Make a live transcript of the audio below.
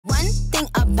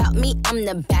about me, I'm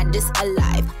the baddest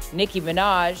alive. Nicki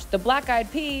Minaj, the Black Eyed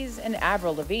Peas, and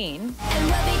Avril Lavigne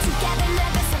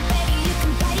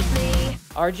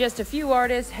are just a few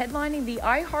artists headlining the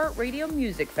iHeartRadio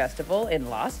Music Festival in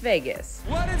Las Vegas.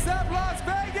 What is up, Las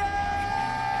Vegas?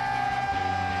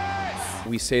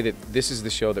 We say that this is the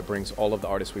show that brings all of the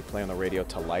artists we play on the radio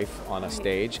to life on a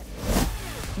stage.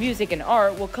 Music and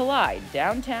art will collide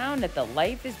downtown at the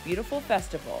Life is Beautiful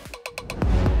Festival.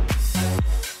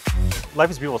 Life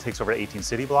is Beautiful takes over 18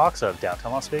 city blocks of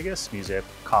downtown Las Vegas, music,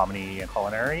 comedy, and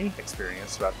culinary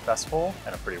experience throughout the festival,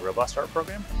 and a pretty robust art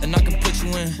program. And I can put you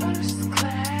in.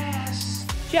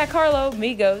 Jack Harlow,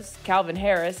 Migos, Calvin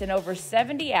Harris, and over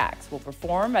 70 acts will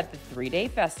perform at the three-day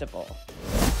festival.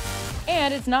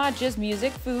 And it's not just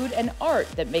music, food, and art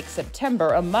that makes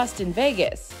September a must in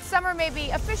Vegas. Summer may be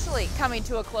officially coming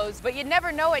to a close, but you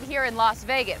never know it here in Las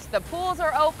Vegas. The pools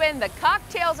are open, the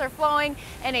cocktails are flowing,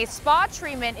 and a spa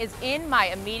treatment is in my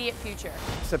immediate future.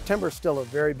 September is still a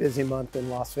very busy month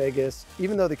in Las Vegas.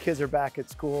 Even though the kids are back at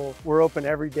school, we're open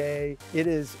every day. It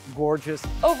is gorgeous.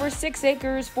 Over 6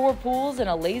 acres, 4 pools, and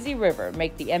a lazy river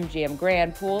make the MGM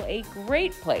Grand Pool a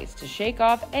great place to shake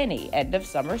off any end of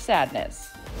summer sadness.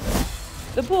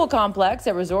 The pool complex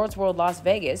at Resorts World Las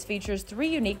Vegas features 3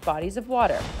 unique bodies of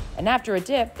water. And after a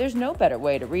dip, there's no better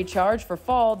way to recharge for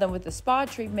fall than with the spa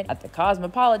treatment at the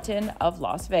Cosmopolitan of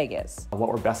Las Vegas. What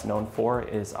we're best known for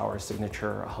is our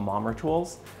signature hammam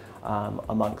rituals,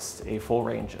 amongst a full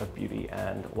range of beauty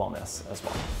and wellness as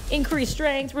well. Increase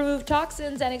strength, remove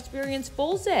toxins, and experience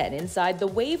full zen inside the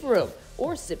Wave Room,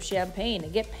 or sip champagne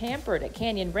and get pampered at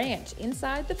Canyon Ranch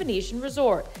inside the Venetian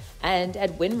Resort. And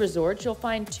at Wynn Resorts, you'll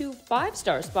find 2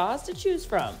 5-star spas to choose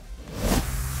from.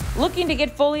 Looking to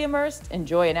get fully immersed?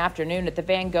 Enjoy an afternoon at the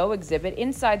Van Gogh exhibit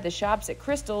inside the shops at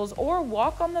Crystals, or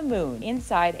walk on the moon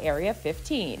inside Area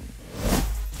 15.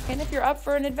 And if you're up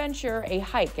for an adventure, a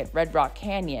hike at Red Rock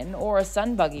Canyon or a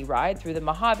sun buggy ride through the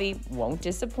Mojave won't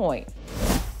disappoint.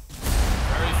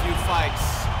 Very few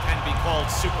fights can be called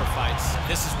super fights.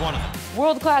 This is one of them.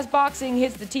 World-class boxing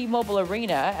hits the T-Mobile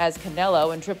Arena as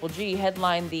Canelo and Triple G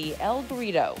headline the El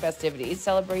Grito festivities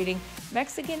celebrating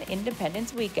Mexican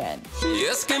Independence Weekend.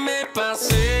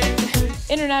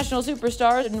 International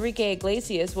superstar Enrique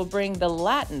Iglesias will bring the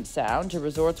Latin sound to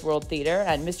Resorts World Theater,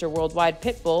 and Mr. Worldwide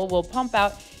Pitbull will pump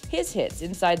out his hits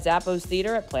inside Zappos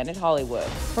Theater at Planet Hollywood.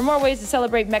 For more ways to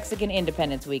celebrate Mexican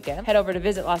Independence Weekend, head over to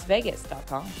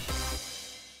visitlasvegas.com.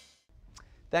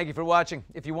 Thank you for watching.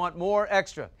 If you want more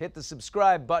extra, hit the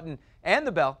subscribe button and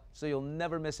the bell so you'll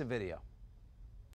never miss a video.